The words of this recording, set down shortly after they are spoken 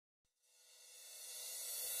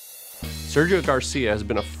Sergio Garcia has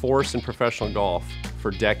been a force in professional golf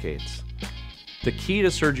for decades. The key to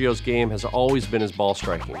Sergio's game has always been his ball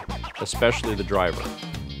striking, especially the driver.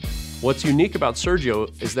 What's unique about Sergio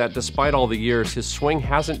is that despite all the years, his swing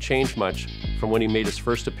hasn't changed much from when he made his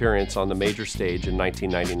first appearance on the major stage in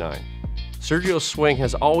 1999. Sergio's swing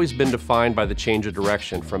has always been defined by the change of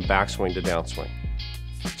direction from backswing to downswing.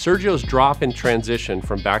 Sergio's drop in transition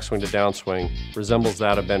from backswing to downswing resembles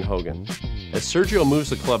that of Ben Hogan. As Sergio moves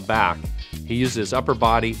the club back, he uses his upper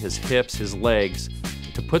body, his hips, his legs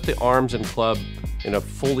to put the arms and club in a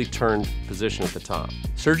fully turned position at the top.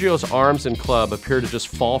 Sergio's arms and club appear to just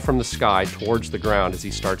fall from the sky towards the ground as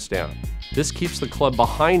he starts down. This keeps the club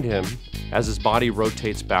behind him as his body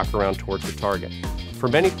rotates back around towards the target. For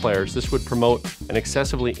many players, this would promote an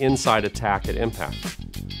excessively inside attack at impact.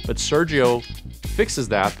 But Sergio fixes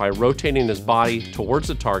that by rotating his body towards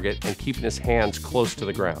the target and keeping his hands close to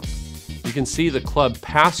the ground. You can see the club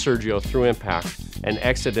pass Sergio through impact and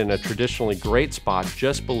exit in a traditionally great spot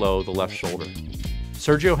just below the left shoulder.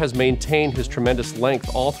 Sergio has maintained his tremendous length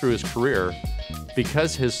all through his career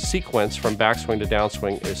because his sequence from backswing to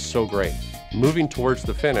downswing is so great. Moving towards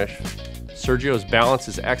the finish, Sergio's balance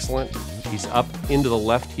is excellent. He's up into the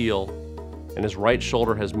left heel and his right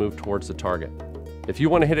shoulder has moved towards the target. If you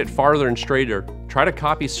want to hit it farther and straighter, try to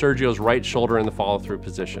copy Sergio's right shoulder in the follow-through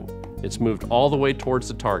position. It's moved all the way towards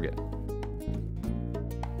the target.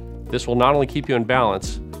 This will not only keep you in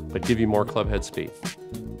balance, but give you more club head speed.